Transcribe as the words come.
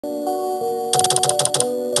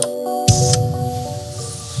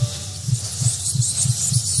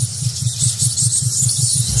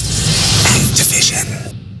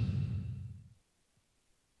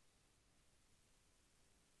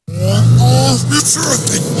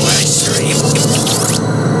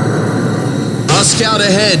I'll scout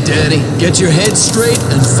ahead, Danny. Get your head straight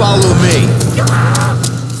and follow me.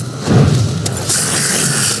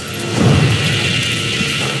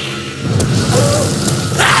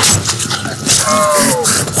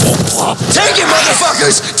 Take it,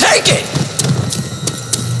 motherfuckers! Take it!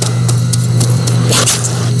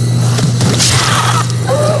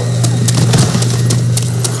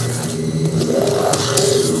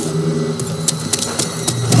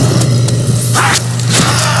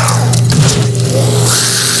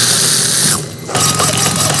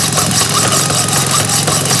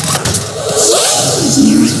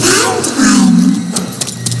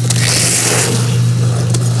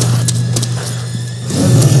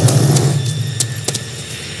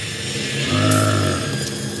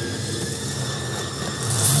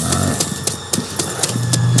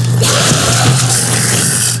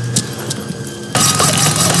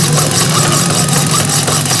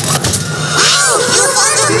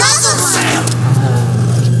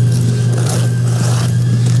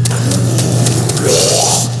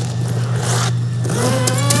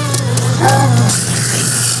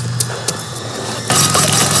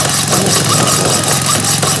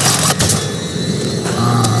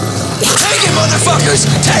 Motherfuckers,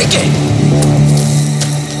 take it!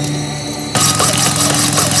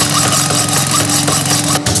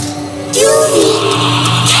 You need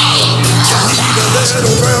a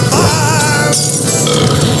little revive.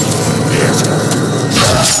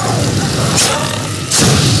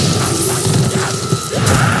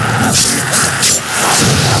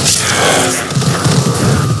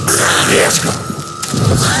 Let's go.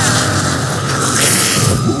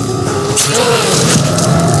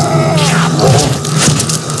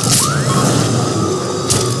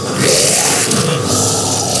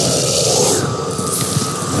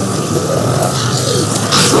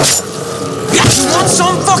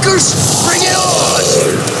 Some fuckers, bring it on!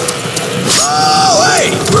 Oh,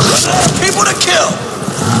 hey! We're running out of people to kill!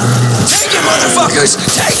 Take it, motherfuckers!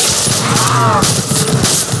 Take it!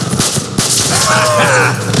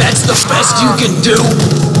 That's the best you can do?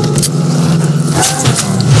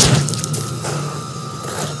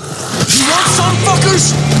 You want some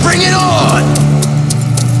fuckers? Bring it on!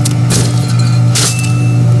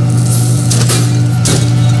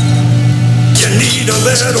 You need a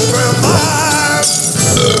little revive!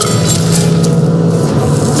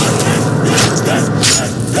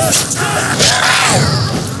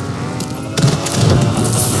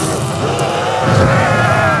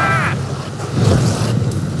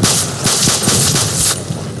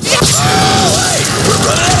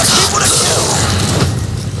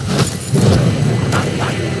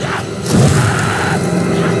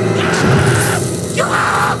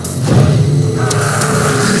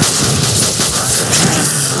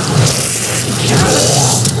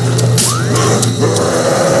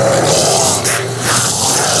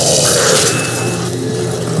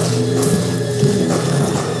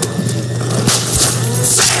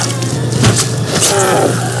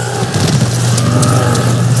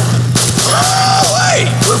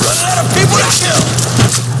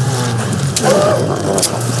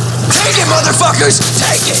 Motherfuckers,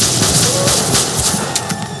 take it!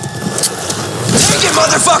 Take it,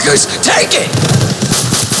 motherfuckers, take it!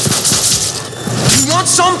 You want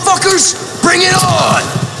some fuckers? Bring it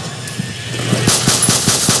on!